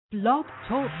Blog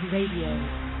Talk Radio.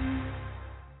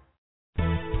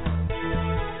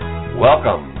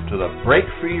 Welcome to the Break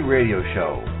Free Radio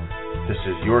Show. This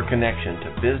is your connection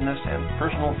to business and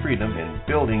personal freedom in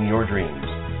building your dreams.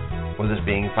 Whether it's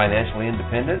being financially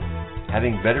independent,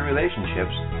 having better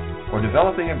relationships, or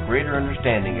developing a greater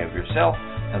understanding of yourself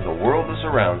and the world that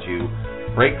surrounds you,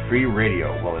 Break Free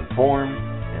Radio will inform,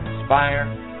 inspire,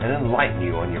 and enlighten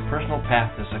you on your personal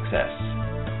path to success.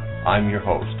 I'm your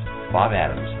host, Bob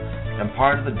Adams, and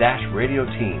part of the Dash Radio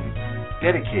team,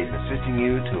 dedicated to assisting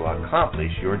you to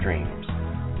accomplish your dreams.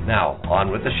 Now,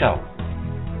 on with the show.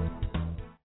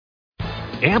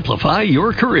 Amplify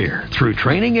your career through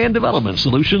training and development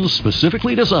solutions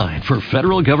specifically designed for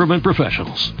federal government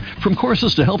professionals. From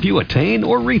courses to help you attain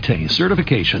or retain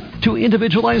certification, to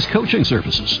individualized coaching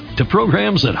services, to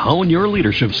programs that hone your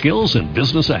leadership skills and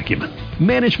business acumen,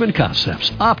 Management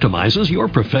Concepts optimizes your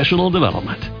professional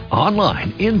development.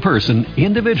 Online, in person,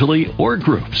 individually, or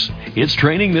groups, it's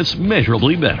training that's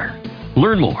measurably better.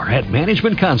 Learn more at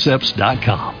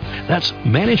managementconcepts.com. That's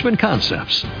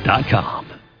managementconcepts.com.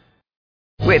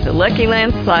 With the Lucky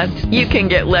Land Slots, you can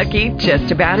get lucky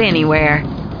just about anywhere.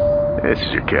 This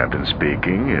is your captain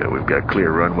speaking. We've got clear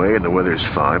runway and the weather's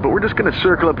fine, but we're just going to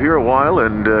circle up here a while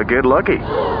and get lucky.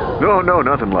 No,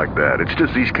 nothing like that. It's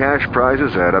just these cash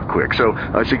prizes add up quick. So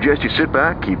I suggest you sit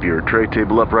back, keep your tray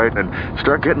table upright, and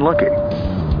start getting lucky.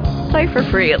 Play for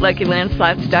free at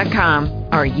LuckyLandSlots.com.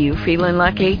 Are you feeling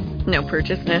lucky? No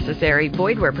purchase necessary.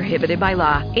 Void where prohibited by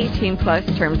law.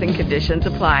 18+ terms and conditions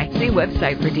apply. See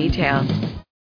website for details.